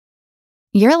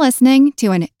You're listening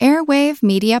to an Airwave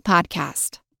Media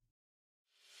Podcast.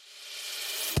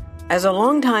 As a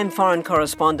longtime foreign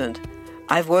correspondent,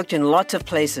 I've worked in lots of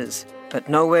places, but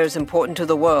nowhere as important to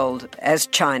the world as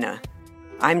China.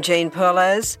 I'm Jane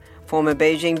Perlez, former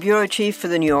Beijing bureau chief for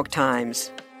the New York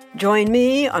Times. Join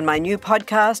me on my new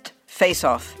podcast, Face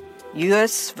Off,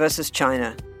 U.S. versus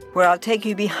China, where I'll take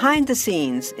you behind the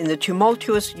scenes in the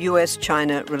tumultuous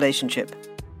U.S.-China relationship.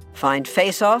 Find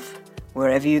Face Off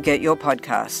wherever you get your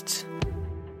podcasts.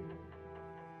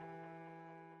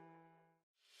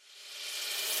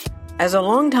 As a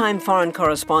longtime foreign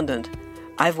correspondent,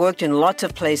 I've worked in lots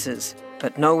of places,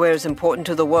 but nowhere as important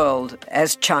to the world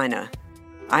as China.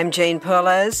 I'm Jane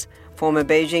Perlez, former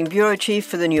Beijing bureau chief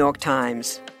for the New York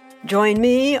Times. Join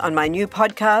me on my new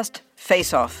podcast,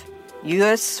 Face Off,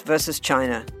 U.S. versus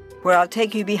China, where I'll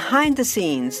take you behind the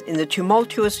scenes in the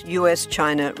tumultuous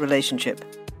U.S.-China relationship.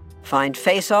 Find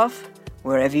Face Off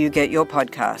wherever you get your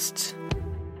podcasts.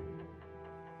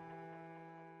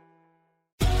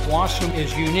 WASM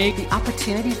is unique. The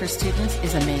opportunity for students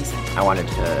is amazing. I wanted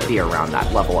to be around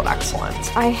that level of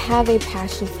excellence. I have a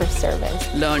passion for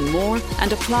service. Learn more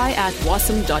and apply at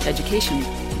wasm.education.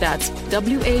 That's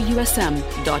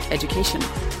WAUSM.education.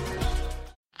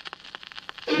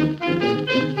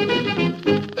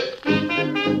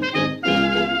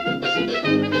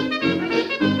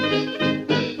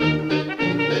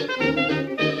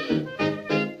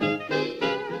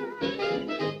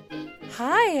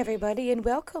 Hi everybody and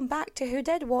welcome back to Who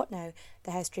Did What Now,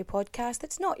 the history podcast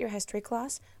that's not your history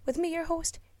class, with me your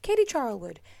host, Katie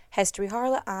Charlwood, history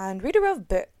harlot and reader of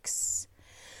books.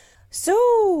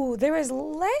 So, there is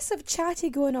less of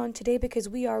chatty going on today because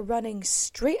we are running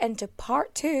straight into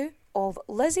part 2 of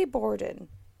Lizzie Borden,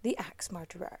 the axe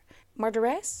murderer.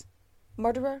 Murderess?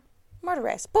 Murderer?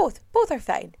 Murderess. Both are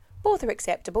fine. Both are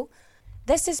acceptable.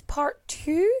 This is part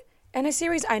 2 in a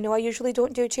series. I know I usually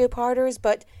don't do two-parters,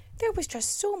 but there was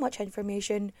just so much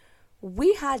information,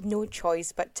 we had no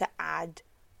choice but to add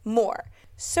more.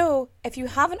 So, if you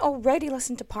haven't already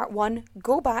listened to part 1,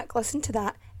 go back, listen to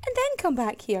that, and then come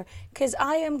back here, because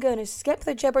I am going to skip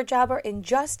the jibber-jabber and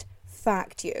just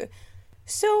fact you.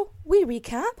 So, we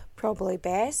recap, probably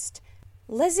best.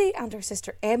 Lizzie and her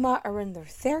sister Emma are in their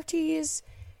 30s.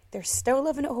 They're still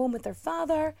living at home with their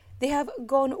father. They have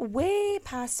gone way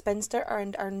past spinster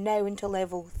and are now into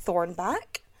level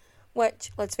Thornback,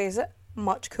 which, let's face it,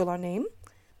 much cooler name.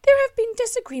 There have been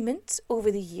disagreements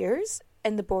over the years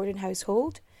in the Borden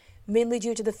household, mainly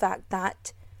due to the fact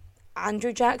that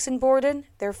Andrew Jackson Borden,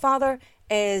 their father,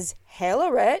 is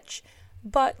hella rich,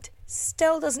 but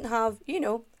still doesn't have,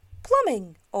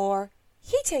 plumbing or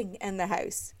heating in the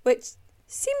house, which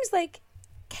seems like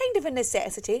kind of a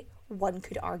necessity, one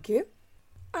could argue.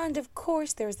 And of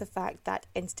course there's the fact that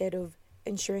instead of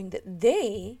ensuring that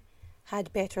they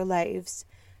had better lives,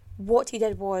 what he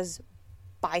did was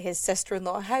buy his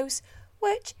sister-in-law a house,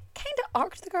 which kind of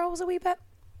irked the girls a wee bit.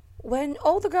 When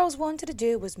all the girls wanted to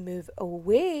do was move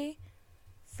away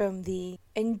from the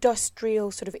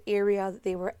industrial sort of area that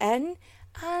they were in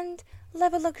and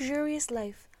live a luxurious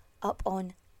life up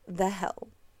on the hill.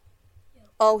 Yeah.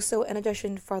 Also, in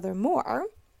addition, furthermore,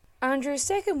 Andrew's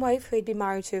second wife, who he'd been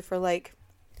married to for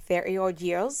 30-odd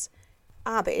years,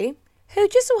 Abby, who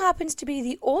just so happens to be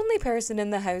the only person in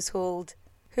the household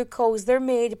who calls their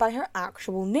maid by her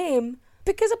actual name,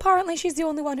 because apparently she's the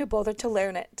only one who bothered to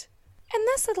learn it. In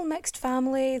this little mixed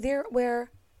family, there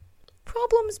were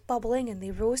problems bubbling and they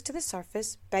rose to the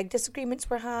surface, big disagreements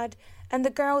were had, and the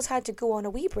girls had to go on a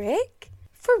wee break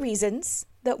for reasons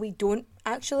that we don't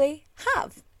actually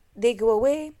have. They go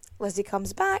away, Lizzie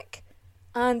comes back,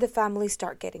 and the family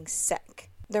start getting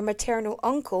sick. Their maternal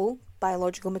uncle,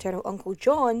 biological maternal uncle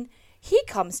John, he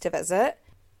comes to visit,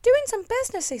 doing some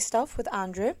businessy stuff with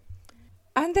Andrew,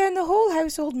 and then the whole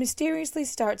household mysteriously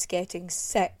starts getting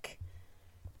sick.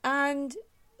 And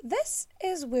this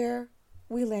is where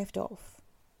we left off.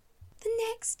 The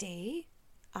next day,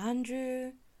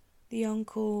 Andrew, the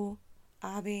uncle,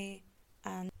 Abby,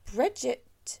 and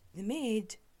Bridget, the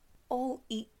maid, all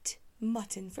eat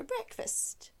mutton for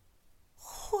breakfast.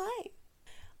 Why?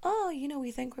 Oh,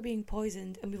 we think we're being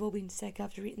poisoned and we've all been sick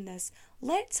after eating this.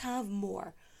 Let's have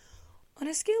more. On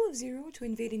a scale of 0 to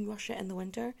invading Russia in the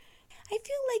winter, I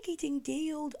feel like eating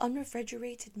day-old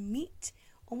unrefrigerated meat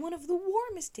on one of the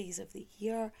warmest days of the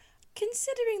year,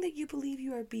 considering that you believe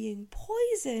you are being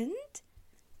poisoned,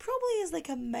 probably is like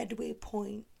a midway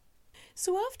point.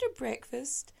 So after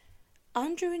breakfast,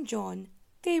 Andrew and John,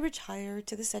 they retire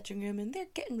to the sitting room and they're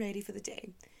getting ready for the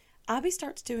day. Abby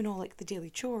starts doing all the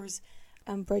daily chores,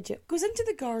 and Bridget goes into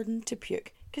the garden to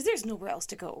puke, because there's nowhere else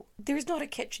to go. There's not a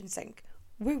kitchen sink.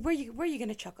 where you going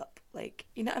to chuck up? Like,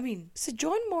 you know what I mean? So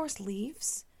John Morse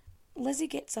leaves. Lizzie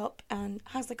gets up and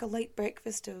has like a light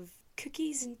breakfast of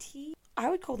cookies and tea. I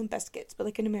would call them biscuits, but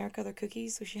like in America they're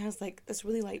cookies, so she has like this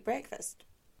really light breakfast.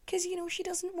 Because, you know, she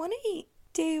doesn't want to eat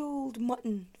day old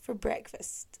mutton for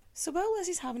breakfast. So while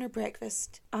Lizzie's having her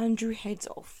breakfast, Andrew heads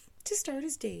off to start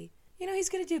his day. You know, he's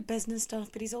going to do business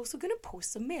stuff, but he's also going to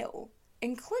post some mail,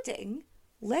 including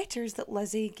letters that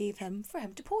Lizzie gave him for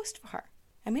him to post for her.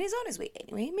 I mean, he's on his way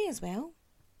anyway, may as well.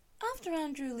 After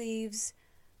Andrew leaves,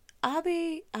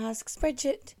 Abby asks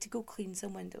Bridget to go clean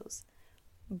some windows.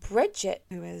 Bridget,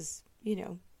 who is, you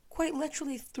know, quite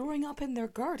literally throwing up in their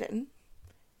garden,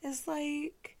 is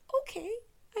like, okay,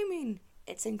 I mean,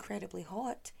 it's incredibly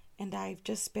hot, and I've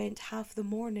just spent half the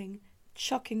morning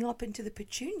chucking up into the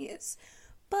petunias,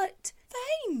 but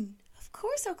fine, of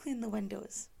course I'll clean the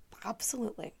windows.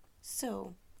 Absolutely.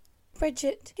 So,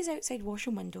 Bridget is outside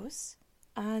washing windows,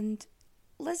 and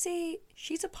Lizzie,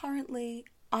 she's apparently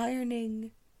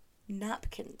ironing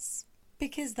napkins,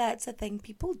 because that's a thing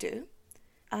people do.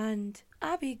 And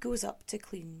Abby goes up to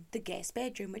clean the guest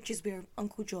bedroom, which is where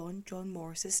Uncle John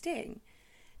Morse, is staying.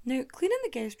 Now, cleaning the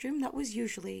guest room, that was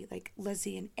usually like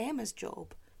Lizzie and Emma's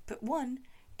job. But one,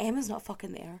 Emma's not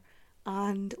fucking there.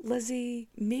 And Lizzie,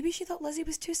 maybe she thought Lizzie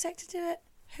was too sick to do it.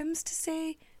 Whom's to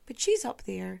say? But she's up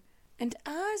there. And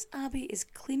as Abby is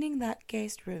cleaning that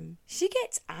guest room, she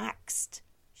gets axed.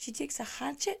 She takes a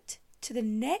hatchet to the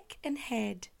neck and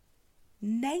head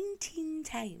 19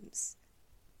 times.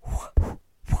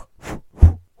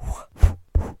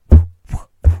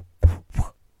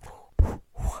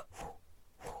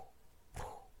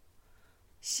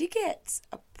 She gets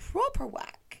a proper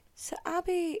whack. So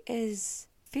Abby is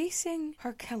facing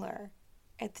her killer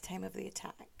at the time of the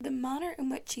attack. The manner in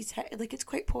which she's hit, like, it's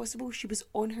quite possible she was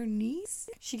on her knees.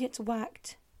 She gets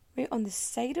whacked right on the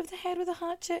side of the head with a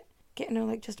hatchet, getting her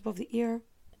like just above the ear.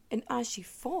 And as she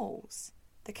falls,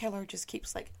 the killer just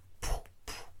keeps like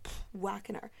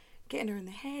whacking her, getting her in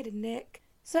the head and neck.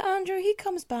 So Andrew, he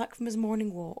comes back from his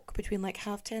morning walk between like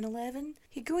 10:30, 11.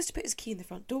 He goes to put his key in the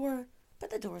front door, but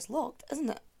the door's locked, isn't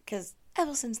it? Because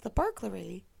ever since the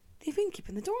burglary, they've been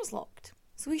keeping the doors locked.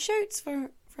 So he shouts for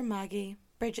Maggie,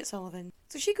 Bridget Sullivan.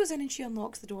 So she goes in and she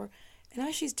unlocks the door, and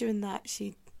as she's doing that,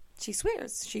 she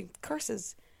swears, she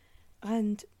curses,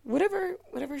 and whatever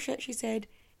shit she said,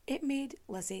 it made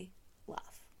Lizzie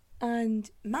laugh.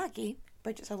 And Maggie,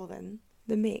 Bridget Sullivan,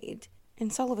 the maid,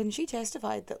 and Sullivan, she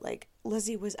testified that like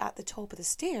Lizzie was at the top of the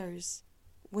stairs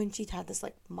when she'd had this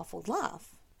like muffled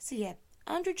laugh. So yeah,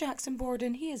 Andrew Jackson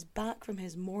Borden, he is back from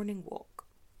his morning walk,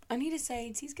 and he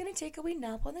decides he's going to take a wee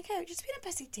nap on the couch. It's been a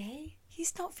busy day.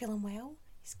 He's not feeling well.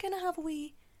 He's going to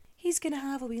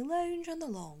have a wee lounge on the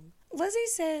lawn. Lizzie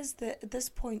says that at this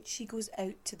point she goes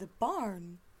out to the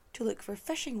barn to look for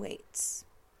fishing weights,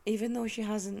 even though she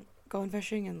hasn't gone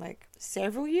fishing in like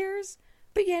several years.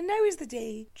 But yeah, now is the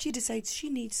day she decides she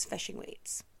needs fishing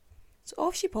weights. So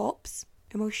off she pops,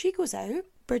 and while she goes out,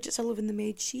 Bridget Sullivan, the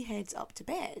maid, she heads up to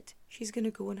bed. She's going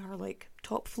to go in her like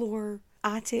top floor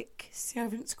attic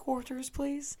servants' quarters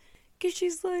place, because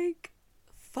she's like,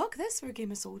 fuck this for a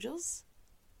game of soldiers.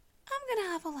 I'm going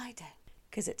to have a lie down.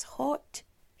 Because it's hot,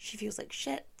 she feels like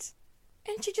shit,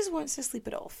 and she just wants to sleep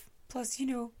it off. Plus, you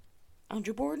know,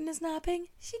 Andrew Borden is napping,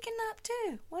 she can nap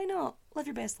too. Why not? Live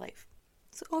your best life.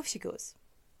 So off she goes.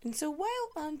 And so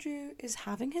while Andrew is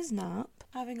having his nap,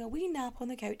 having a wee nap on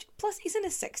the couch, plus he's in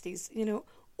his 60s, you know,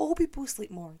 old people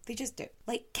sleep more. They just do.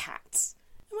 Like cats.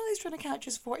 And while he's trying to catch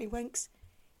his 40 winks,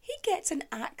 he gets an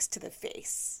axe to the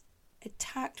face,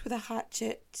 attacked with a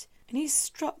hatchet, and he's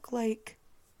struck like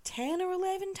 10 or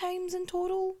 11 times in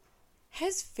total.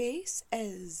 His face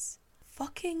is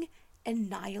fucking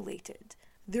annihilated.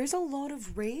 There's a lot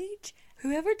of rage.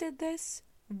 Whoever did this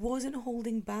wasn't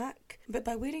holding back, but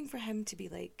by waiting for him to be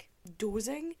like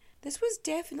dozing, this was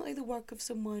definitely the work of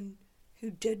someone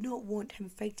who did not want him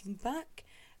fighting back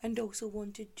and also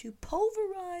wanted to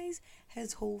pulverize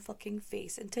his whole fucking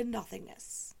face into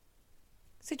nothingness.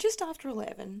 So just after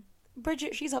 11,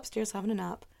 Bridget, she's upstairs having a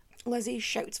nap. Lizzie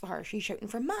shouts for her. She's shouting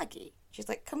for Maggie. She's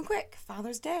like, come quick,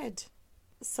 father's dead.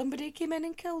 Somebody came in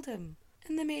and killed him.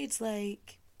 And the maid's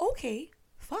like, okay,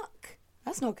 fuck,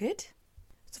 that's not good.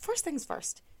 So first things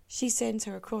first, she sends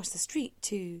her across the street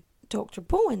to Dr.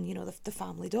 Bowen, you know, the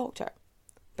family doctor.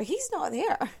 But he's not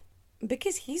there.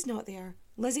 Because he's not there,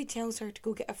 Lizzie tells her to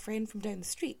go get a friend from down the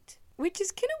street. Which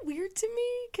is kind of weird to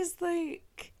me, because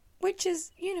which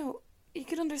is, you know, you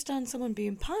could understand someone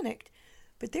being panicked,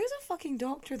 but there's a fucking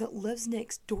doctor that lives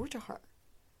next door to her.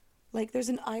 Like, there's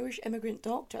an Irish immigrant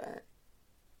doctor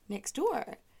next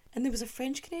door. And there was a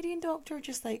French-Canadian doctor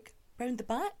just, like, round the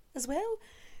back as well.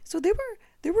 So they were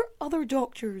there were other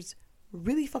doctors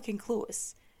really fucking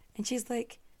close. And she's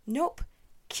like, nope,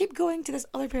 keep going to this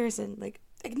other person. Like,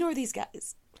 ignore these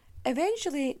guys.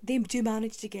 Eventually, they do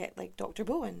manage to get, like, Dr.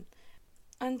 Bowen.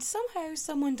 And somehow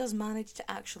someone does manage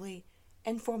to actually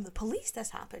inform the police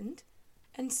this happened.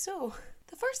 And so,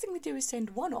 the first thing they do is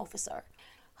send one officer.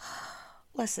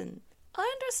 Listen, I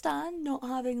understand not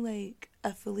having, like,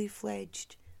 a fully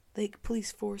fledged, like,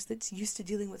 police force that's used to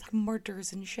dealing with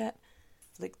murders and shit.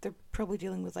 Like, they're probably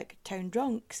dealing with, like, town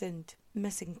drunks and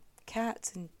missing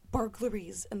cats and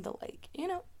burglaries and the like. You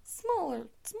know, smaller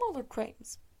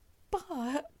crimes.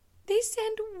 But they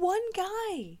send one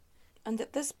guy. And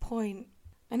at this point,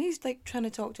 and he's, like, trying to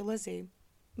talk to Lizzie.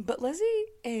 But Lizzie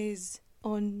is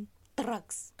on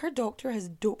drugs. Her doctor has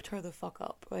doped her the fuck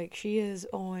up. Like, she is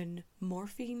on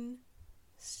morphine.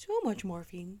 So much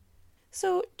morphine.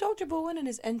 So Dr. Bowen, in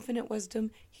his infinite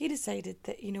wisdom, he decided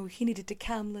that, you know, he needed to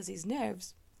calm Lizzie's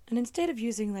nerves. And instead of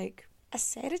using, like, a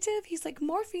sedative, he's like,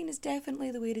 morphine is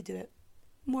definitely the way to do it.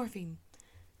 Morphine.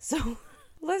 So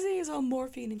Lizzie is on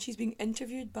morphine and she's being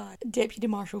interviewed by Deputy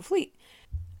Marshal Fleet.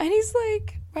 And he's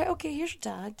like, right, okay, here's your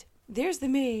dad. There's the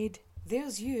maid.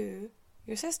 There's you.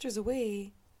 Your sister's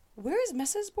away. Where's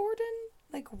Mrs. Borden?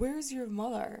 Like, where's your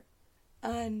mother?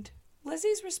 And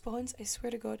Lizzie's response, I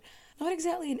swear to God, not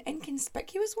exactly an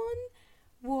inconspicuous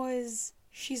one, was,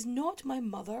 she's not my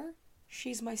mother,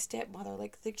 she's my stepmother.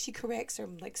 Like she corrects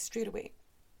him, like, straight away.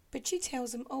 But she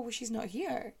tells him, oh, well, she's not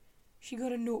here. She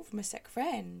got a note from a sick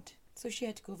friend, so she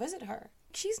had to go visit her.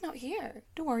 She's not here.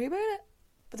 Don't worry about it.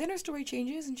 But then her story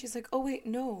changes and she's like, oh, wait,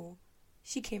 no.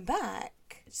 She came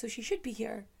back, so she should be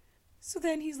here. So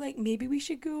then he's like, maybe we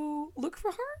should go look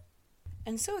for her?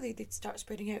 And so they start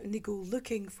spreading out and they go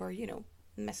looking for, you know,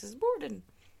 Mrs. Borden.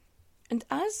 And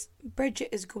as Bridget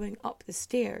is going up the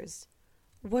stairs,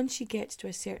 once she gets to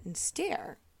a certain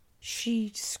stair,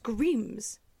 she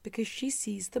screams because she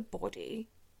sees the body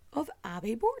of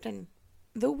Abby Borden.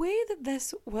 The way that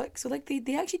this works, so like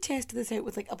they actually tested this out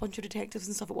with like a bunch of detectives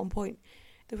and stuff at one point.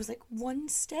 There was like one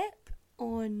step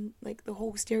on like the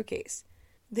whole staircase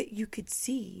that you could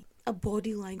see a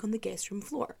body lying on the guest room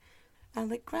floor. And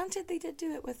like, granted, they did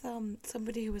do it with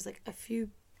somebody who was like a few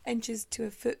inches to a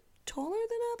foot taller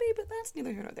than Abby, but that's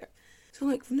neither here nor there. So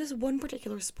like, from this one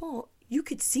particular spot, you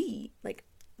could see like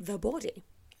the body,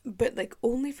 but like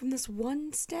only from this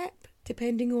one step,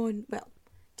 depending on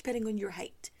your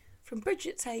height. From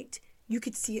Bridget's height, you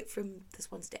could see it from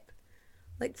this one step.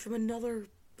 Like from another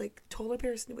like taller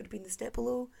person, it would have been the step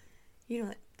below, you know,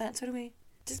 like that sort of way.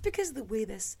 Just because of the way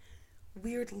this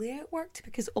weird layout worked,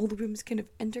 because all the rooms kind of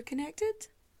interconnected.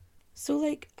 So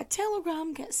like a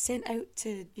telegram gets sent out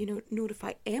to, you know,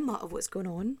 notify Emma of what's going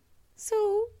on.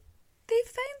 So they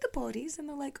find the bodies and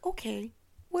they're like, okay,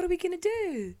 what are we gonna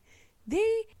do?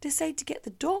 They decide to get the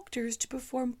doctors to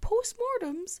perform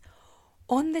postmortems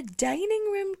on the dining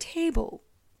room table.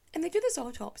 And they do this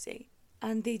autopsy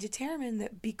and they determine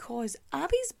that because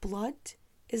Abby's blood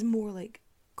is more like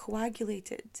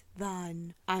coagulated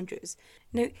than Andrew's.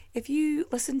 Now, if you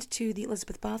listened to the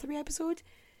Elizabeth Bathory episode,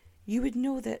 you would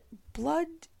know that blood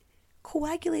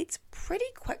coagulates pretty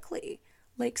quickly.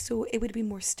 Like, so it would be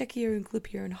more stickier and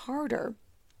gloopier and harder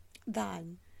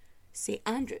than, say,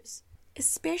 Andrew's.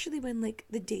 Especially when, like,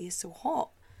 the day is so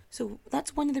hot. So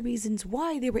that's one of the reasons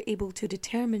why they were able to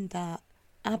determine that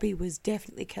Abby was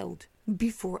definitely killed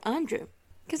before Andrew.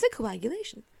 Because of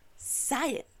coagulation.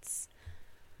 Science.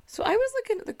 So I was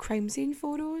looking at the crime scene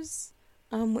photos,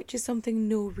 which is something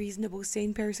no reasonable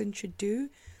sane person should do.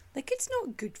 Like, it's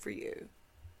not good for you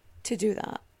to do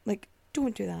that. Like,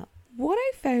 don't do that. What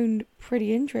I found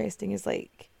pretty interesting is,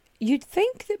 like, you'd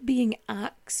think that being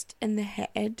axed in the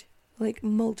head, like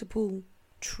multiple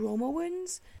trauma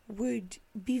wounds, would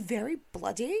be very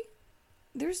bloody.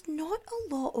 There's not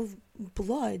a lot of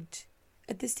blood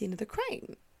at the scene of the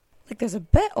crime. Like, there's a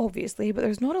bit, obviously, but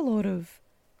there's not a lot of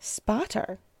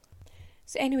spatter.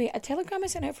 So anyway, a telegram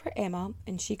is sent out for Emma,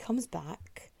 and she comes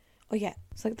back. Oh yeah,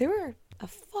 it's like there were a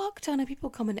fuck ton of people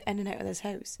coming in and out of this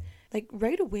house. Like,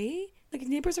 right away, like,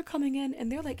 neighbours are coming in,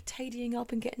 and they're, like, tidying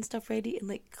up and getting stuff ready and,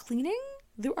 like, cleaning.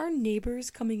 There are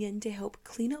neighbours coming in to help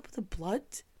clean up the blood,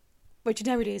 which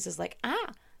nowadays is like,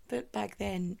 but back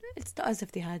then, it's not as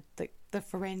if they had, like, the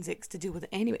forensics to deal with it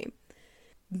anyway.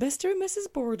 Mr. and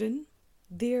Mrs. Borden,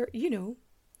 their, you know,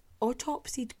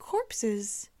 autopsied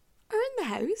corpses are in the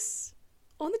house,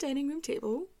 on the dining room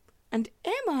table, and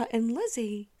Emma and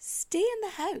Lizzie stay in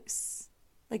the house.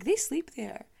 Like, they sleep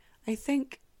there. I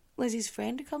think Lizzie's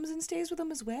friend comes and stays with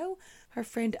them as well. Her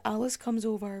friend Alice comes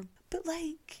over. But,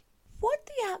 like, what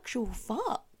the actual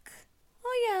fuck?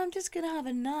 Oh yeah, I'm just gonna have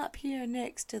a nap here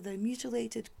next to the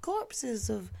mutilated corpses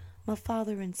of my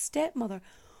father and stepmother.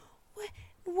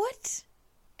 What?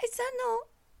 Is that not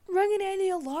ringing any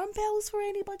alarm bells for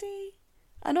anybody?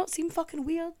 I not seem fucking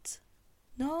weird?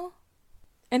 No?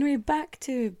 Anyway, back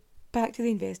to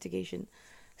the investigation.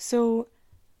 So,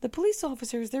 the police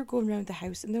officers, they're going around the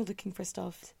house and they're looking for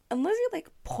stuff. And Lizzie,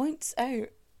 points out,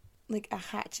 a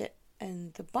hatchet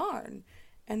in the barn.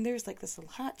 And there's, this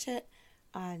little hatchet,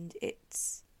 and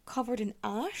it's covered in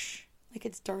ash,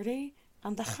 it's dirty,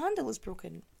 and the handle is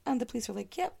broken. And the police are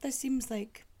like, yep, this seems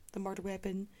like the murder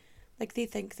weapon. They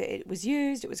think that it was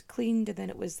used, it was cleaned, and then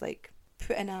it was,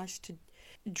 put in ash to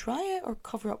dry it or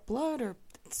cover up blood or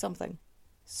something.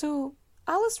 So,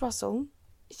 Alice Russell,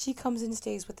 she comes and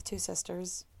stays with the two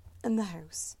sisters in the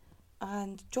house.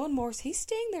 And John Morse, he's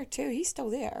staying there too, he's still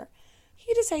there.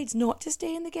 He decides not to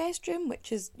stay in the guest room,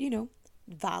 which is,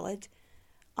 valid.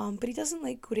 But he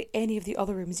doesn't, go to any of the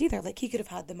other rooms either. He could have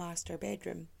had the master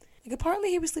bedroom. Apparently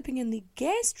he was sleeping in the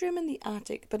guest room in the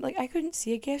attic, but, I couldn't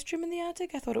see a guest room in the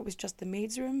attic. I thought it was just the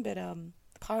maid's room, but,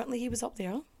 apparently he was up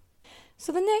there.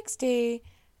 So the next day,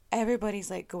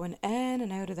 everybody's, going in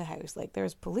and out of the house.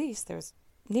 There's police, there's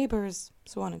neighbours,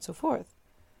 so on and so forth.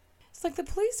 It's the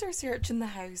police are searching the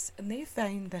house, and they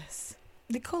found this.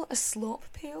 They call it a slop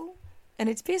pail, and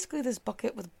it's basically this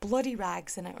bucket with bloody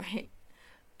rags in it, right?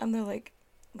 And they're like,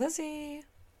 Lizzie,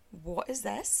 what is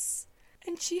this?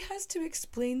 And she has to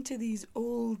explain to these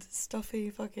old, stuffy,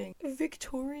 fucking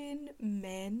Victorian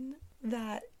men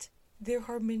that they're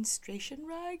her menstruation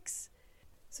rags.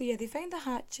 So yeah, they find the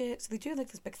hatchet, so they do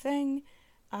this big thing,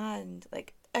 and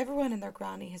everyone and their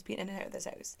granny has been in and out of this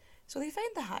house. So they find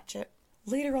the hatchet.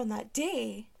 Later on that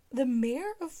day, the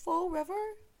mayor of Fall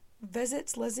River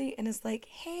visits Lizzie and is like,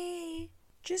 hey,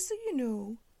 just so you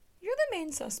know, you're the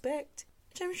main suspect,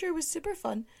 which I'm sure was super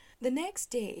fun. The next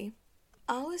day,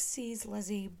 Alice sees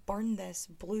Lizzie burn this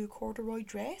blue corduroy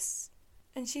dress,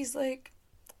 and she's like,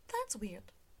 that's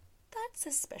weird. That's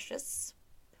suspicious.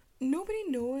 Nobody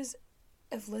knows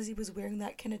if Lizzie was wearing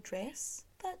that kind of dress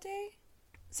that day.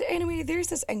 So anyway, there's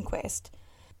this inquest,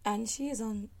 and she is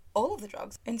on all of the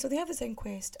drugs. And so they have this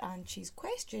inquest, and she's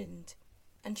questioned,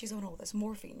 and she's on all this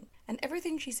morphine. And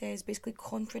everything she says basically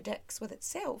contradicts with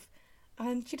itself.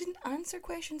 And she didn't answer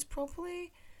questions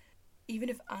properly, even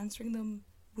if answering them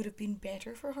would have been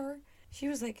better for her. She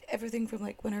was everything from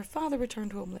when her father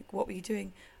returned home, what were you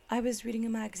doing? I was reading a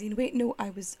magazine. Wait, no, I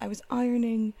was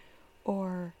ironing.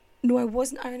 Or no, I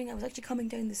wasn't ironing, I was actually coming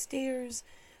down the stairs.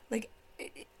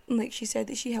 She said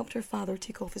that she helped her father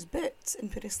take off his boots and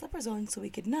put his slippers on so he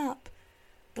could nap,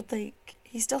 but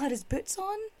he still had his boots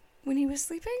on when he was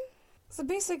sleeping. So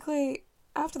basically,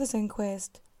 after this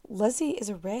inquest, Lizzie is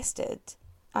arrested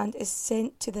and is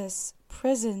sent to this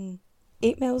prison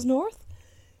 8 miles north,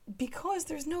 because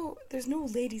there's no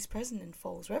ladies' prison in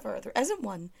Falls River. There isn't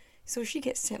one, so she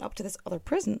gets sent up to this other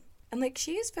prison. And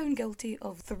she is found guilty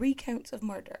of 3 counts of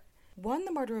murder. 1,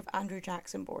 the murder of Andrew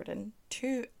Jackson Borden.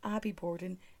 2, Abby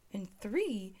Borden. And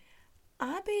 3,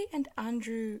 Abby and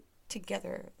Andrew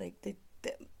together. They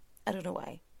I don't know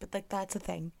why, but that's a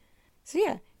thing. So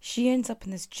yeah, she ends up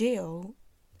in this jail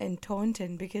in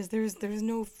Taunton because there's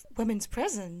no women's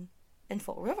prison in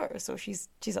Fall River, so she's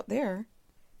up there.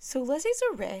 So Lizzie's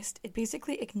arrest, it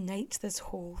basically ignites this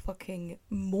whole fucking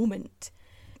moment,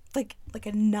 like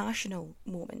a national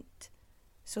moment.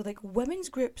 So women's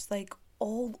groups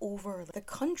all over the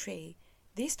country,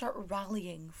 they start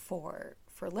rallying for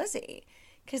Lizzie,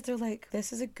 because they're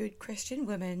this is a good Christian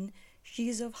woman,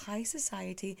 she's of high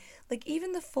society.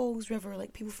 Even the Falls River,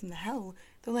 people from the Hill,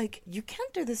 they're you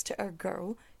can't do this to our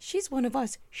girl, she's one of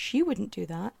us, she wouldn't do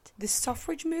that. The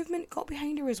suffrage movement got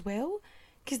behind her as well,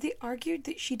 because they argued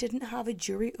that she didn't have a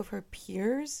jury of her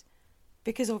peers,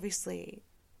 because obviously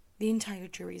the entire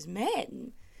jury is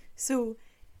men. So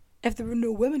if there were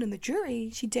no women in the jury,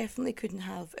 she definitely couldn't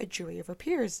have a jury of her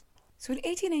peers. So in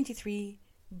 1893,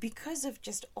 because of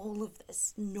just all of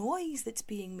this noise that's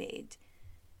being made,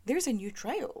 there's a new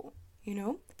trial,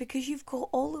 because you've got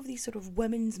all of these sort of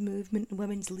women's movement and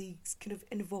women's leagues kind of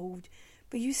involved,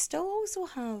 but you still also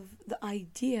have the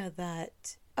idea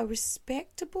that a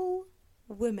respectable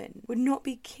woman would not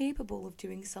be capable of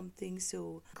doing something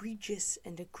so egregious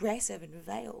and aggressive and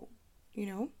vile.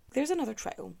 There's another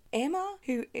trial. Emma,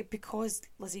 who, because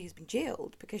Lizzie has been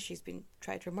jailed, because she's been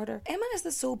tried for murder, Emma is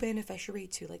the sole beneficiary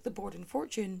to the Borden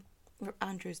fortune, or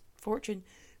Andrew's fortune,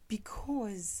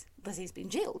 because Lizzie's been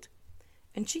jailed.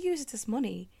 And she uses this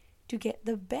money to get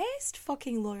the best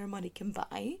fucking lawyer money can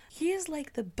buy. He is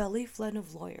the Billy Flynn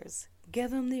of lawyers.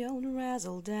 Give him the old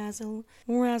razzle-dazzle,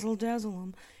 razzle-dazzle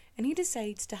him. And he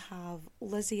decides to have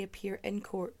Lizzie appear in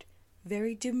court,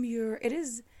 very demure. It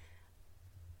is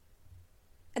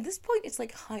at this point, it's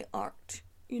like high art.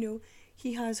 You know,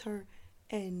 he has her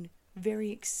in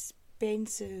very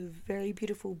expensive, very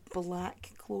beautiful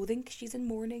black clothing because she's in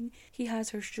mourning. He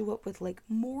has her show up with like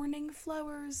mourning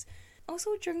flowers.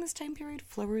 Also, during this time period,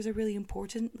 flowers are really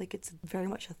important. Like, it's very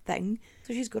much a thing.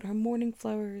 So she's got her mourning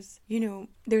flowers. You know,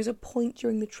 there's a point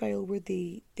during the trial where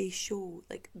they show,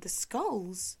 like, the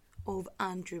skulls of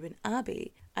Andrew and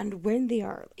Abby. And when they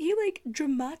are, he, like,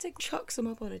 dramatic chucks them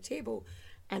up on a table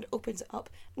and opens it up.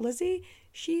 Lizzie,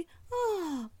 she,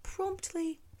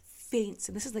 promptly faints.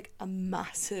 And this is, like, a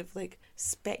massive, like,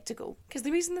 spectacle. Because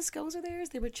the reason the skulls are there is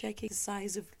they were checking the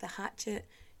size of the hatchet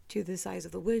to the size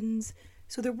of the wounds.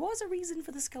 So there was a reason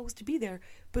for the skulls to be there,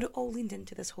 but it all leaned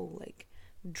into this whole, like,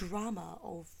 drama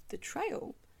of the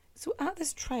trial. So at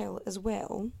this trial as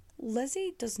well,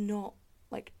 Lizzie does not,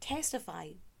 like,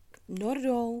 testify. Not at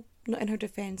all. Not in her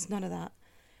defence, none of that.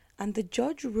 And the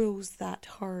judge rules that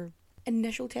her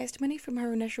initial testimony from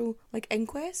her initial, like,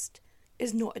 inquest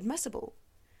is not admissible.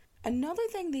 Another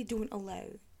thing they don't allow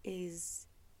is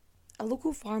a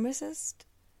local pharmacist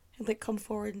had, like, come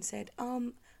forward and said,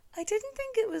 I didn't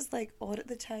think it was, like, odd at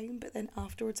the time, but then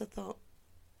afterwards I thought,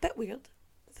 bit weird,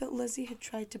 that Lizzie had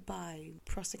tried to buy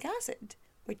prussic acid,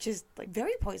 which is, like,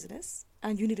 very poisonous,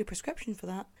 and you need a prescription for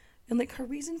that. And, like, her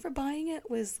reason for buying it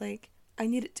was, like, I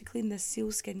need it to clean this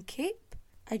sealskin cape.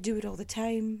 I do it all the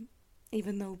time,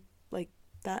 even though, like,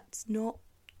 that's not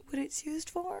what it's used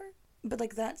for. But,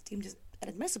 like, that's deemed as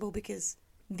inadmissible because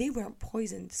they weren't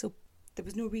poisoned, so there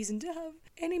was no reason to have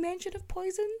any mention of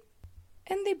poison.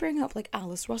 And they bring up, like,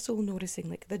 Alice Russell noticing,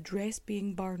 like, the dress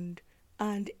being burned.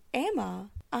 And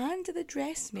Emma and the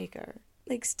dressmaker,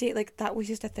 like, state, like, that was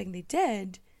just a thing they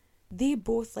did. They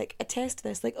both, like, attest to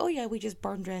this. Like, oh, yeah, we just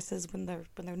burn dresses when they're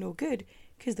no good.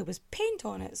 Because there was paint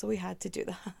on it, so we had to do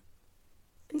that.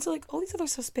 And so, like, all these other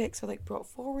suspects are, like, brought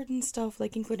forward and stuff,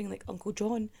 like, including, like, Uncle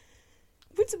John.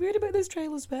 What's weird about this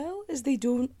trial as well is they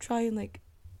don't try and, like,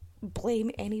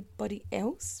 blame anybody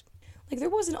else. Like, there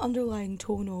was an underlying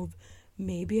tone of,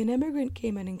 maybe an immigrant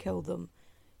came in and killed them.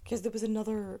 Because there was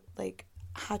another, like,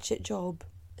 hatchet job,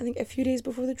 I think a few days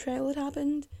before the trial had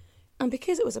happened. And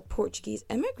because it was a Portuguese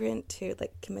immigrant who,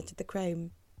 like, committed the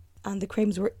crime, and the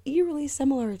crimes were eerily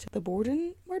similar to the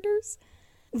Borden murders,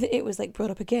 that it was, like, brought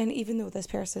up again, even though this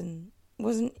person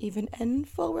wasn't even in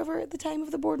Fall River at the time of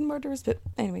the Borden murders. But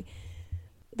anyway,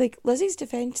 like, Lizzie's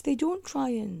defence, they don't try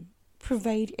and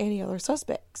provide any other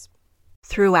suspects.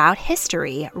 Throughout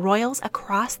history, royals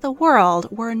across the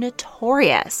world were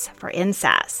notorious for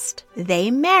incest.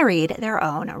 They married their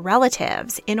own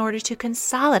relatives in order to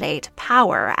consolidate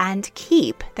power and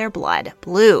keep their blood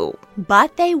blue.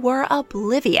 But they were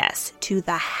oblivious to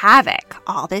the havoc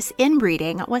all this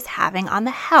inbreeding was having on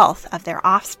the health of their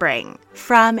offspring.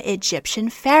 From Egyptian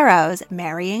pharaohs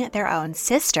marrying their own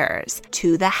sisters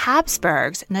to the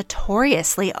Habsburgs'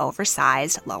 notoriously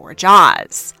oversized lower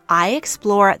jaws, I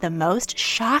explore the most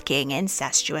shocking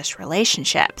incestuous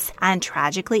relationships and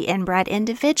tragically inbred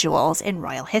individuals in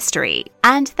royal history.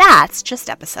 And that's just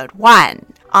episode 1.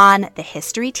 On the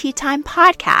History Tea Time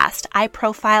podcast, I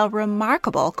profile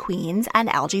remarkable queens and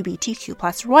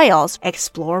LGBTQ+ royals,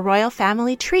 explore royal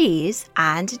family trees,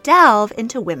 and delve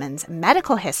into women's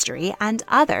medical history and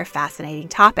other fascinating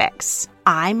topics.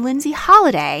 I'm Lindsay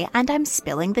Holiday, and I'm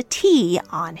spilling the tea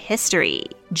on history.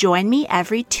 Join me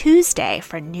every Tuesday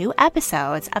for new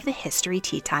episodes of the History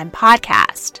Tea Time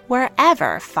podcast,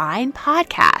 wherever fine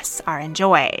podcasts are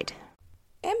enjoyed.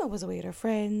 Emma was away with her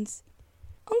friends.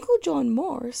 Uncle John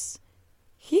Morse,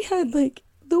 he had, like,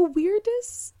 the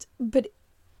weirdest but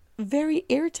very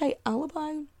airtight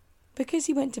alibi. Because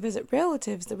he went to visit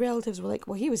relatives, the relatives were like,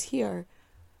 well, he was here.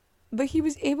 But he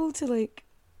was able to, like,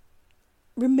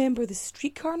 remember the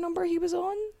streetcar number he was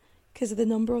on because of the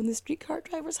number on the streetcar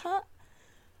driver's hat.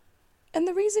 And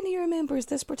the reason he remembers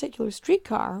this particular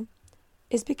streetcar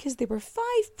is because there were 5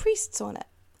 priests on it.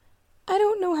 I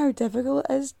don't know how difficult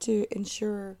it is to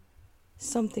ensure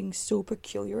something so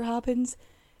peculiar happens.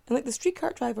 And, like, the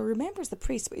streetcar driver remembers the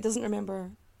priest, but he doesn't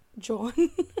remember John.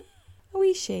 A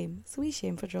wee shame. It's a wee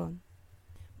shame for John.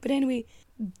 But anyway,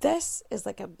 this is,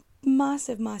 like, a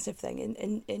massive, massive thing.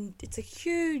 And it's a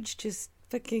huge, just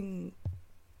fucking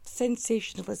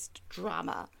sensationalist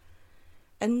drama.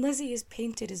 And Lizzie is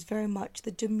painted as very much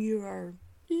the demure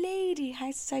lady,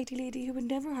 high society lady who would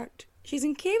never hurt. She's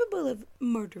incapable of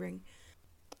murdering.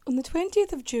 On the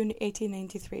 20th of June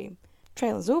 1893,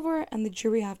 trial is over and the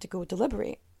jury have to go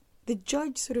deliberate. The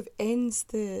judge sort of ends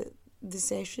the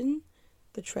session,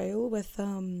 the trial, with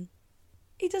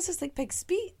he does this, like, big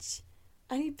speech,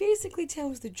 and he basically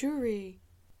tells the jury,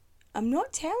 I'm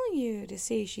not telling you to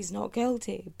say she's not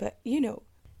guilty, but, you know,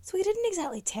 So he didn't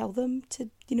exactly tell them to,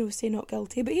 say not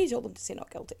guilty, but he told them to say not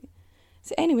guilty.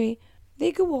 So anyway,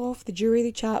 they go off, the jury,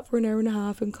 they chat for an hour and a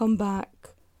half and come back.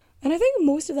 And I think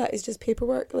most of that is just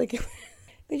paperwork. Like,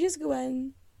 they just go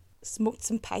in, smoked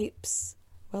some pipes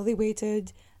while they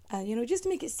waited, and, just to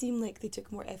make it seem like they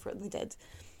took more effort than they did.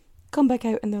 Come back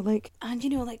out and they're like, and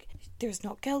there's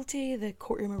not guilty. The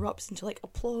courtroom erupts into like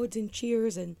applause and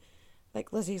cheers, and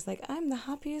like Lizzie's like, I'm the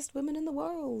happiest woman in the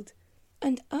world.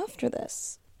 And after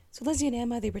this, so Lizzie and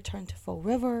Emma, they return to Fall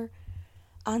River,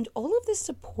 and all of this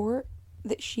support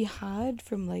that she had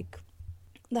from like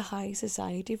the high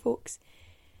society folks,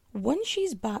 once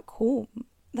she's back home,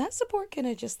 that support kind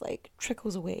of just like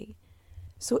trickles away.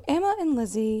 So Emma and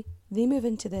Lizzie, they move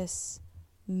into this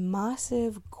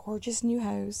massive, gorgeous new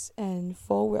house in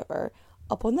Fall River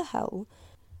up on the hill,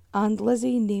 and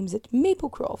Lizzie names it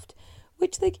Maplecroft,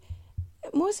 which like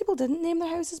most people didn't name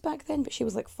their houses back then, but she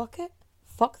was like, fuck it,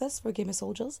 fuck this for Game of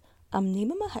Soldiers, I'm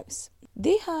naming my house.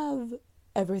 They have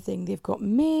everything. They've got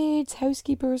maids,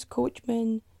 housekeepers,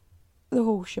 coachmen, the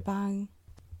whole shebang.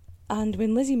 And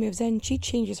when Lizzie moves in, she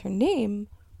changes her name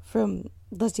from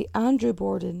Lizzie Andrew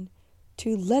Borden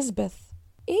to Lisbeth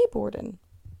A. Borden.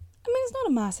 I mean, it's not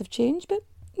a massive change, but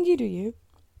you do you.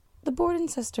 The Borden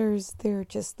sisters, they're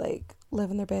just like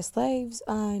living their best lives,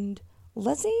 and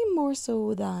Lizzie more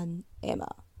so than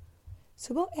Emma.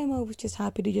 So while Emma was just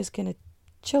happy to just kind of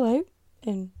chill out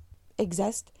and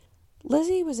exist,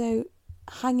 Lizzie was out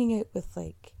hanging out with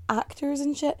like actors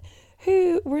and shit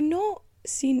who were not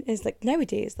seen as like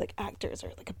nowadays, like actors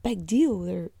are like a big deal.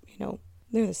 They're,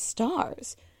 they're the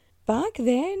stars. Back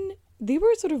then, they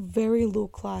were sort of very low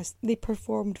class. They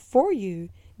performed for you.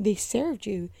 They served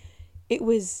you. It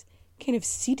was kind of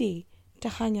seedy to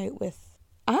hang out with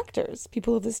actors,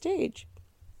 people of the stage.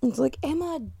 And so like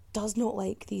Emma does not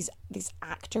like these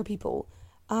actor people.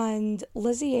 And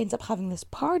Lizzie ends up having this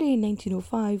party in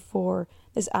 1905 for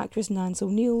this actress Nance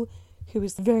O'Neill, who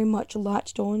was very much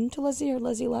latched on to Lizzie, or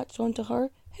Lizzie latched on to her,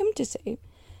 him to say.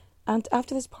 And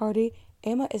after this party,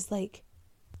 Emma is like,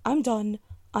 I'm done,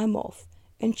 I'm off.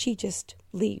 And she just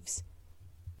leaves.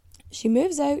 She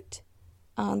moves out,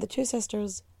 and the two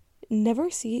sisters never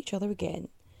see each other again.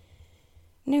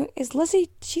 Now, as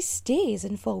Lizzie, she stays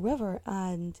in Fall River,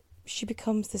 and she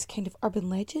becomes this kind of urban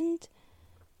legend.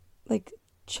 Like,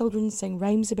 children sing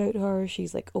rhymes about her,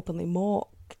 she's like openly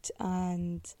mocked,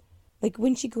 and like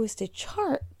when she goes to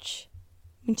church,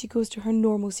 when she goes to her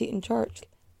normal seat in church,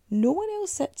 no one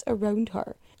else sits around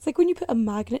her. It's like when you put a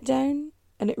magnet down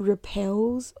and it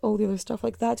repels all the other stuff,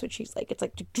 like that's what she's like. It's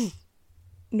like,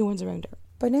 no one's around her.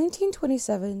 By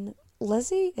 1927,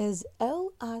 Lizzie is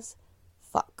ill as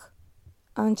fuck,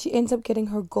 and she ends up getting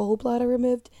her gallbladder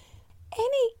removed.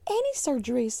 Any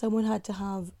surgery someone had to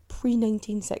have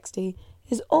pre-1960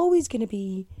 is always going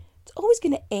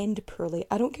to end poorly.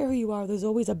 I don't care who you are, there's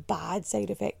always a bad side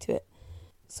effect to it.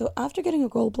 So after getting her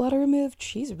gallbladder removed,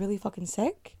 she's really fucking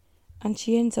sick, and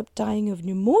she ends up dying of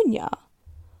pneumonia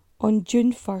on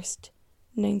June 1st,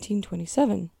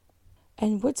 1927.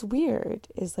 And what's weird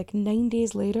is like 9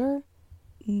 days later,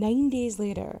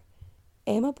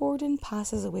 Emma Borden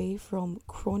passes away from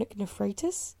chronic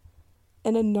nephritis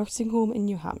in a nursing home in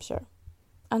New Hampshire.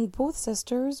 And both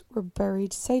sisters were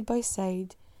buried side by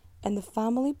side in the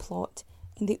family plot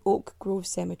in the Oak Grove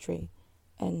Cemetery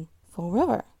in Fall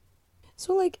River.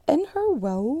 So like in her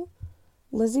will,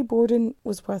 Lizzie Borden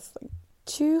was worth like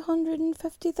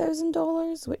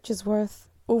 $250,000, which is worth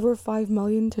over $5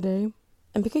 million today.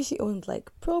 And because she owned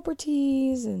like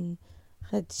properties and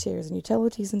had shares in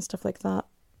utilities and stuff like that,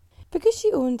 because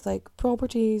she owned like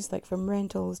properties like from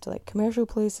rentals to like commercial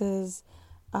places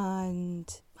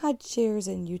and had shares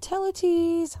in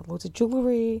utilities, had loads of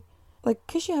jewellery, like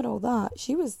because she had all that,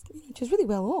 she was really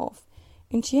well off.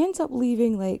 And she ends up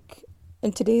leaving like,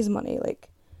 in today's money, like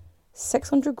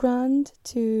 600 grand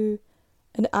to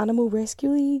an animal rescue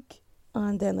league,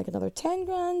 and then like another 10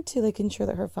 grand to like ensure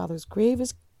that her father's grave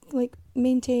is like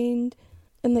maintained,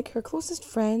 and like her closest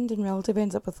friend and relative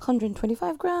ends up with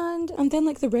 125 grand, and then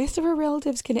like the rest of her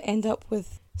relatives kind of end up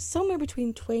with somewhere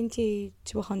between 20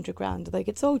 to 100 grand. Like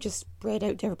it's all just spread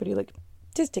out to everybody, like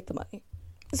just take the money.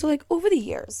 So like over the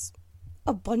years,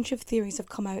 a bunch of theories have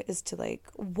come out as to like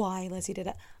why Lizzie did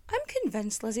it. I'm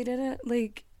convinced Lizzie did it.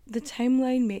 Like the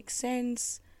timeline makes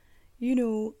sense,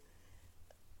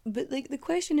 but like the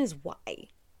question is why?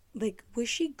 Like, was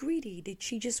she greedy? Did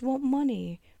she just want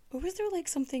money? Or was there like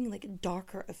something like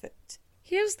darker afoot?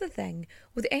 Here's the thing,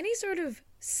 with any sort of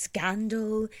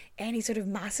scandal, any sort of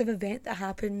massive event that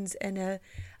happens in a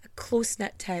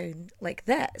close-knit town like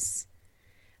this,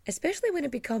 especially when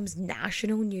it becomes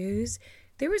national news,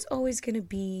 there is always going to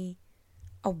be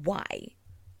a why.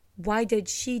 Why did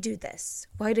she do this?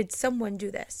 Why did someone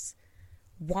do this?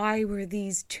 Why were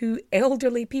these two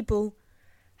elderly people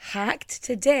hacked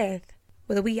to death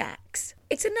with a wee axe?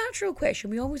 It's a natural question.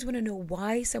 We always want to know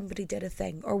why somebody did a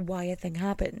thing or why a thing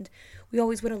happened. We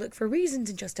always want to look for reasons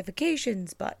and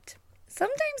justifications, but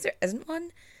sometimes there isn't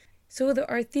one. So there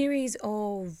are theories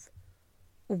of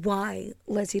why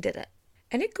Lizzie did it.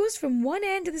 And it goes from one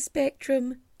end of the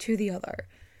spectrum to the other.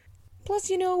 Plus,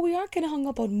 we are kind of hung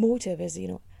up on motive as,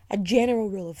 a general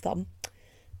rule of thumb.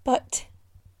 But,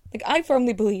 I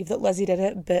firmly believe that Lizzie did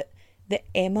it, but that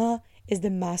Emma is the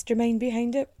mastermind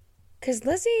behind it. Because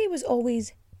Lizzie was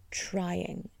always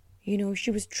trying.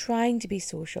 She was trying to be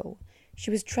social. She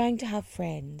was trying to have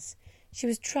friends. She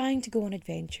was trying to go on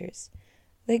adventures.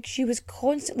 She was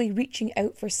constantly reaching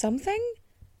out for something,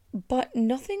 but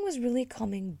nothing was really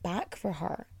coming back for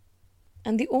her.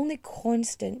 And the only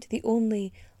constant, the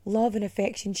only love and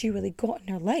affection she really got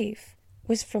in her life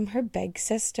was from her big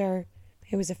sister,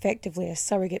 who was effectively a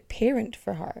surrogate parent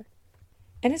for her.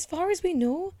 And as far as we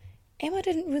know, Emma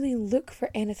didn't really look for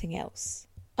anything else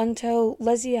until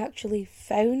Lizzie actually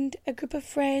found a group of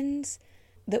friends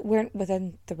that weren't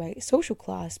within the right social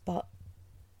class, but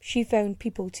she found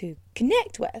people to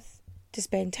connect with, to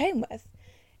spend time with.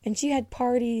 And she had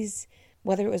parties,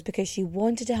 whether it was because she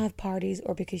wanted to have parties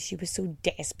or because she was so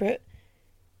desperate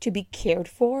to be cared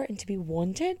for and to be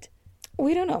wanted.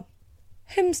 We don't know.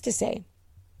 Whom's to say?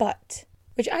 But,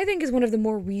 which I think is one of the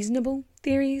more reasonable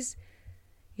theories,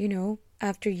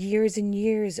 after years and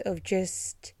years of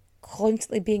just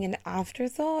constantly being an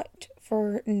afterthought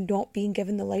for not being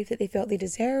given the life that they felt they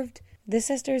deserved, the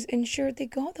sisters ensured they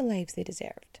got the lives they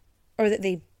deserved, or that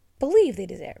they believed they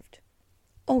deserved.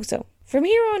 Also, from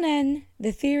here on in,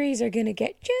 the theories are going to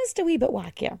get just a wee bit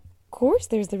wackier. Of course,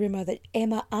 there's the rumour that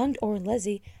Emma and or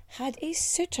Lizzie had a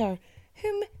suitor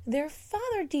whom their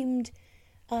father deemed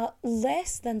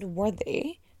less than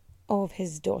worthy of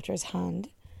his daughter's hand,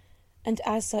 and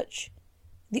as such,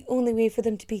 the only way for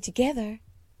them to be together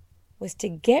was to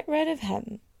get rid of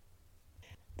him.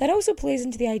 That also plays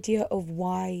into the idea of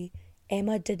why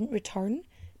Emma didn't return,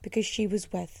 because she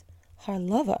was with her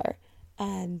lover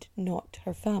and not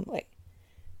her family.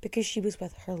 Because she was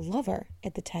with her lover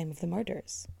at the time of the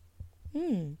murders.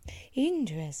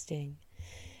 Interesting.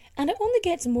 And it only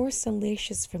gets more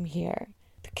salacious from here,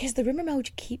 because the rumour mill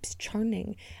keeps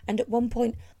churning, and at one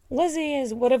point, Lizzie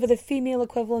is whatever the female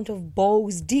equivalent of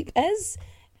balls deep is,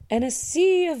 in a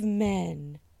sea of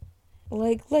men.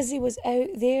 Lizzie was out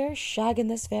there shagging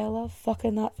this fella,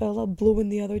 fucking that fella, blowing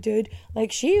the other dude.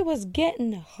 She was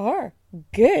getting her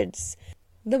goods.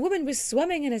 The woman was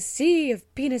swimming in a sea of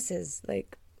penises.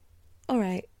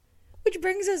 Alright. Which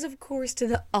brings us, of course, to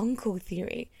the uncle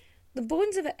theory. The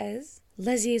bones of it is,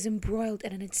 Lizzie is embroiled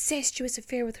in an incestuous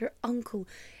affair with her uncle,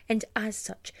 and as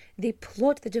such, they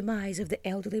plot the demise of the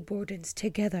elderly Bordens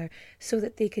together so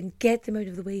that they can get them out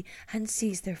of the way and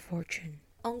seize their fortune.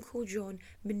 Uncle John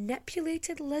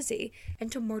manipulated Lizzie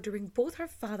into murdering both her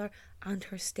father and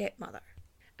her stepmother.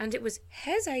 And it was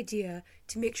his idea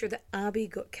to make sure that Abby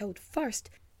got killed first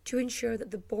to ensure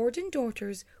that the Borden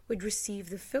daughters would receive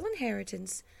the full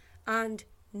inheritance and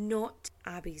not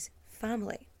Abby's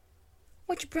family.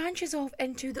 Which branches off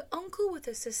into the uncle with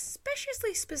a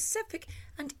suspiciously specific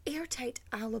and airtight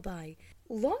alibi.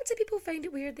 Lots of people find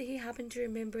it weird that he happened to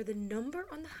remember the number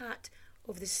on the hat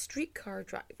of the streetcar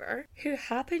driver who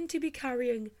happened to be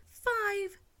carrying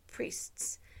 5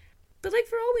 priests. But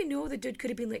for all we know, the dude could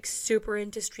have been super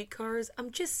into streetcars,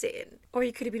 I'm just saying. Or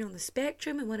he could have been on the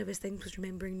spectrum and one of his things was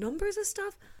remembering numbers and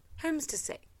stuff. Who's to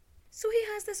say? So he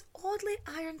has this oddly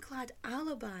ironclad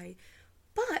alibi,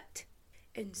 but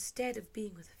instead of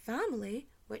being with family,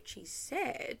 which he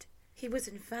said, he was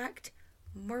in fact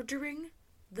murdering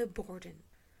the Borden.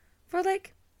 For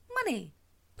money.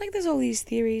 There's all these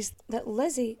theories that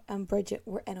Lizzie and Bridget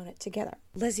were in on it together.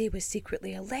 Lizzie was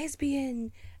secretly a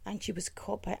lesbian, and she was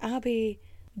caught by Abby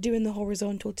doing the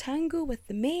horizontal tango with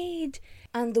the maid.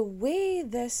 And the way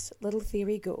this little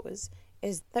theory goes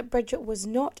is that Bridget was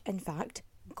not, in fact,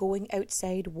 going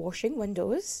outside washing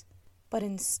windows, but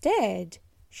instead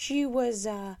she was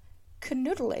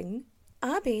canoodling.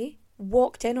 Abby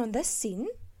walked in on this scene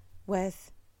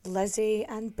with Lizzie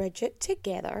and Bridget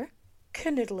together,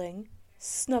 canoodling,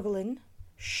 snuggling,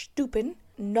 stooping,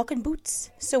 knocking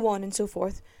boots, so on and so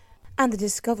forth. And the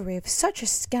discovery of such a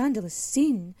scandalous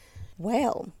scene,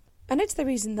 well, and it's the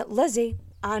reason that Lizzie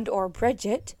and or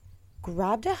Bridget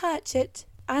grabbed a hatchet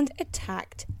and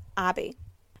attacked Abby.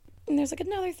 And there's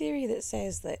another theory that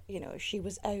says that, she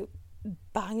was out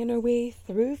banging her way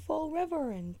through Fall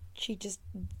River and she just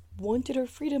wanted her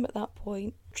freedom at that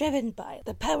point, driven by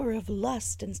the power of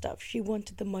lust and stuff. She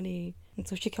wanted the money, and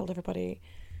so she killed everybody.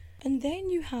 And then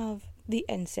you have the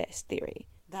incest theory,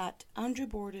 that Andrew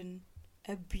Borden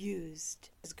abused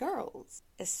his girls,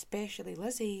 especially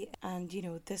Lizzie, and,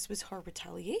 this was her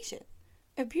retaliation.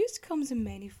 Abuse comes in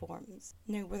many forms.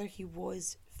 Now, whether he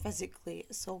was physically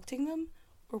assaulting them,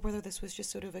 or whether this was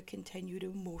just sort of a continued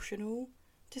emotional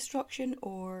destruction,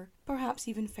 or perhaps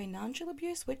even financial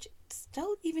abuse, which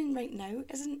still, even right now,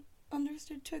 isn't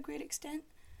understood to a great extent.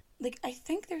 I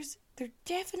think there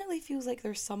definitely feels like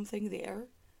there's something there.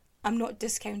 I'm not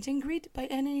discounting greed by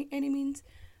any means,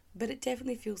 but it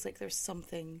definitely feels like there's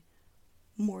something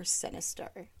more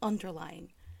sinister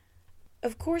underlying.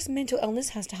 Of course, mental illness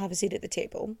has to have a seat at the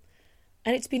table,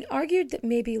 and it's been argued that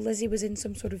maybe Lizzie was in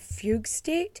some sort of fugue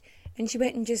state and she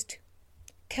went and just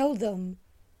killed them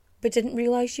but didn't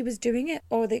realise she was doing it,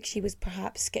 or that she was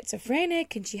perhaps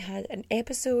schizophrenic and she had an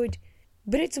episode.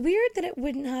 But it's weird that it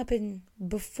wouldn't happen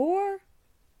before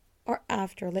or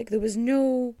after. There was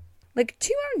no...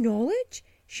 to our knowledge,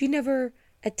 she never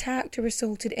attacked or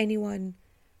assaulted anyone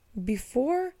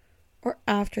before or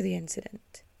after the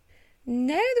incident.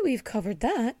 Now that we've covered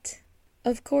that,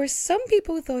 of course, some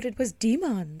people thought it was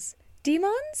demons.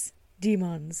 Demons?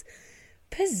 Demons.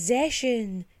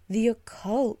 Possession, the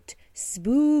occult,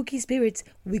 spooky spirits,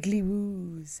 wiggly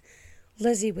woos.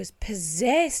 Lizzie was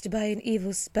possessed by an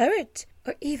evil spirit,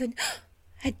 or even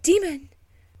a demon,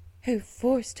 who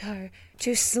forced her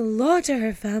to slaughter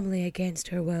her family against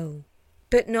her will.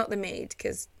 But not the maid,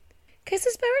 because the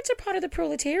spirits are part of the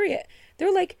proletariat.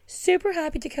 They're super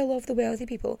happy to kill off the wealthy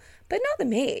people, but not the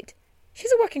maid.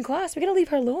 She's a working class, we gotta leave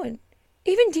her alone.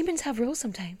 Even demons have rules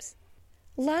sometimes.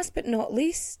 Last but not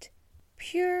least,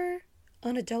 pure,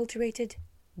 unadulterated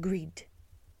greed.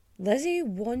 Lizzie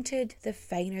wanted the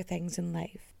finer things in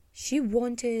life. She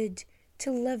wanted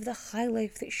to live the high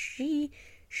life that she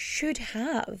should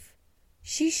have.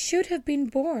 She should have been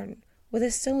born with a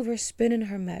silver spoon in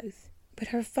her mouth, but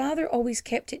her father always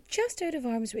kept it just out of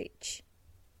arm's reach.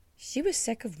 She was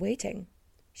sick of waiting.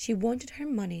 She wanted her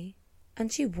money,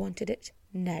 and she wanted it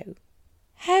now.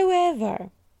 However,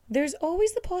 there's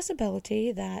always the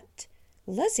possibility that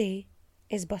Lizzie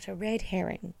is but a red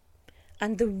herring,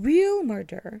 and the real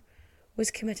murder was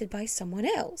committed by someone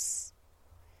else.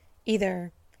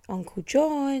 Either Uncle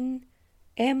John,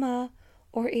 Emma,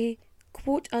 or a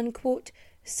quote-unquote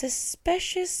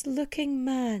suspicious-looking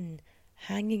man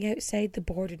hanging outside the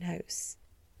Borden house.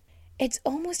 It's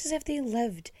almost as if they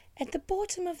lived at the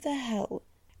bottom of the hill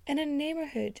in a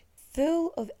neighbourhood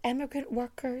full of immigrant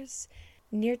workers,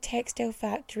 near textile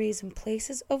factories and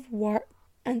places of work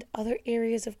and other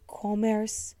areas of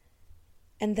commerce,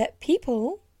 and that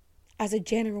people, as a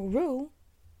general rule,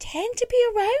 tend to be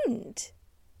around.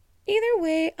 Either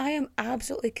way, I am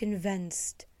absolutely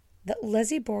convinced that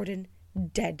Lizzie Borden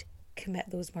did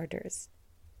commit those murders.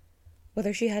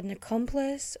 Whether she had an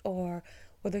accomplice, or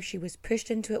whether she was pushed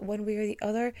into it one way or the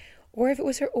other, or if it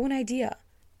was her own idea,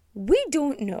 we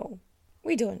don't know.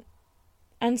 We don't.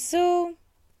 And so,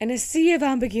 in a sea of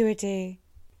ambiguity,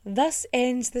 thus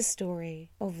ends the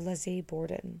story of Lizzie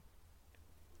Borden.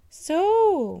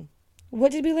 So,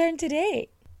 what did we learn today?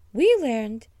 We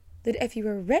learned that if you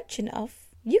were rich enough,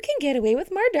 you can get away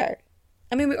with murder.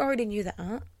 I mean, we already knew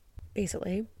that,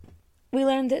 basically. We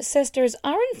learned that sisters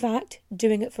are in fact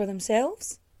doing it for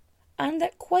themselves, and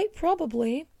that quite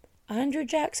probably Andrew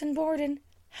Jackson Borden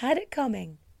had it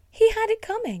coming. He had it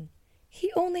coming.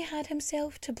 He only had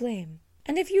himself to blame.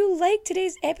 And if you liked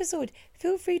today's episode,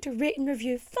 feel free to rate and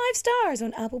review 5 stars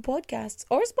on Apple Podcasts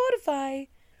or Spotify.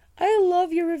 I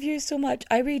love your reviews so much.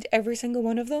 I read every single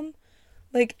one of them.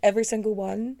 Every single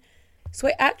one. So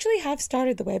I actually have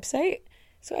started the website.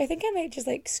 So I think I might just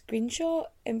screenshot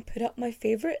and put up my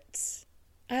favourites.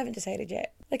 I haven't decided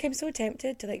yet. I'm so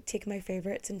tempted to take my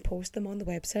favourites and post them on the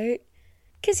website.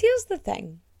 Because here's the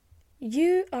thing.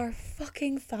 You are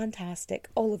fucking fantastic.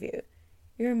 All of you.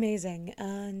 You're amazing.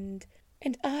 And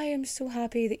I am so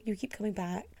happy that you keep coming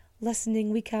back, listening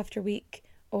week after week,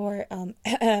 or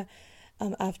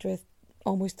after a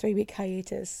almost 3-week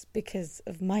hiatus because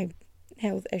of my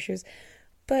health issues.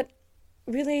 But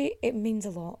really, it means a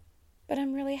lot. But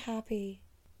I'm really happy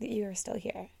that you are still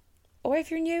here. Or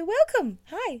if you're new, welcome!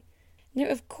 Hi! Now,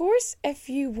 of course, if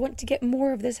you want to get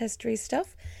more of this history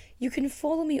stuff, you can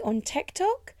follow me on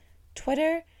TikTok,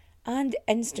 Twitter, and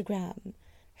Instagram.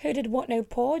 Who Did What Now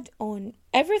Pod on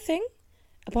everything,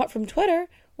 apart from Twitter,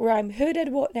 where I'm Who Did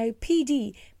What Now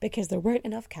PD, because there weren't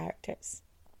enough characters.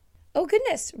 Oh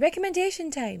goodness,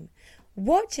 recommendation time.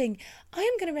 Watching, I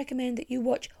am going to recommend that you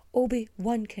watch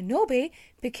Obi-Wan Kenobi,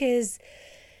 because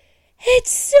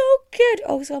It's so good.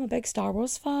 Also, I'm a big Star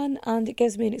Wars fan, and it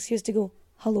gives me an excuse to go,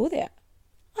 hello there.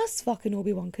 That's fucking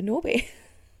Obi-Wan Kenobi.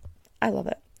 I love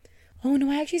it. Oh no,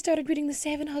 I actually started reading The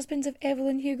 7 Husbands of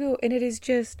Evelyn Hugo, and it is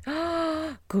just,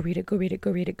 go read it, go read it,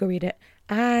 go read it, go read it.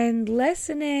 And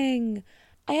listening.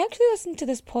 I actually listened to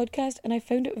this podcast, and I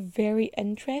found it very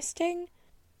interesting.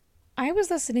 I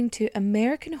was listening to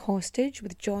American Hostage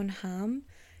with Jon Hamm.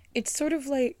 It's sort of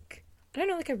like, I don't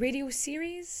know, like a radio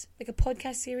series, like a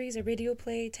podcast series, a radio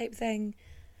play type thing.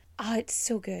 It's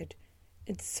so good.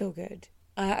 It's so good.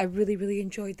 I really, really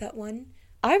enjoyed that one.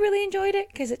 I really enjoyed it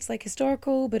because it's like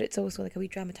historical, but it's also like a wee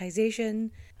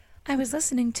dramatization. I was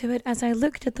listening to it as I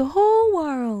looked at the whole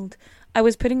world. I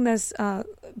was putting this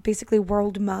basically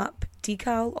world map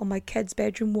decal on my kid's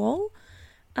bedroom wall,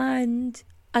 and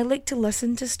I like to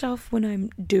listen to stuff when I'm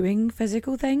doing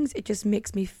physical things. It just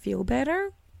makes me feel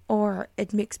better, or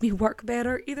it makes me work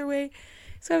better, either way.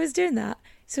 So I was doing that.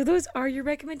 So those are your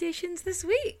recommendations this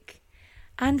week.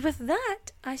 And with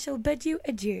that, I shall bid you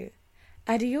adieu.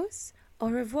 Adios, au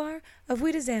revoir, auf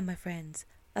Wiedersehen, my friends.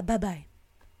 Bye-bye.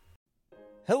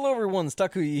 Hello everyone,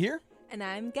 Stakuyi here. And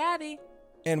I'm Gabby.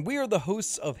 And we are the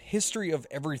hosts of History of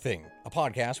Everything, a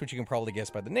podcast which you can probably guess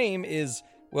by the name is,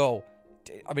 well,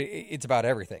 it's about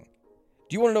everything.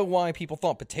 Do you want to know why people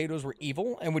thought potatoes were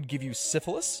evil and would give you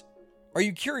syphilis? Are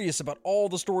you curious about all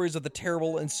the stories of the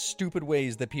terrible and stupid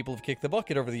ways that people have kicked the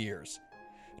bucket over the years?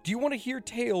 Do you want to hear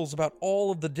tales about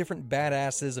all of the different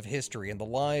badasses of history and the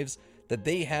lives that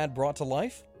they had brought to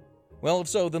life? Well, if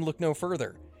so, then look no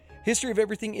further. History of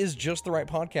Everything is just the right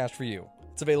podcast for you.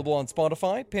 It's available on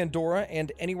Spotify, Pandora,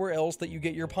 and anywhere else that you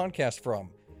get your podcast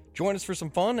from. Join us for some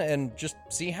fun and just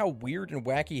see how weird and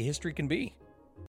wacky history can be.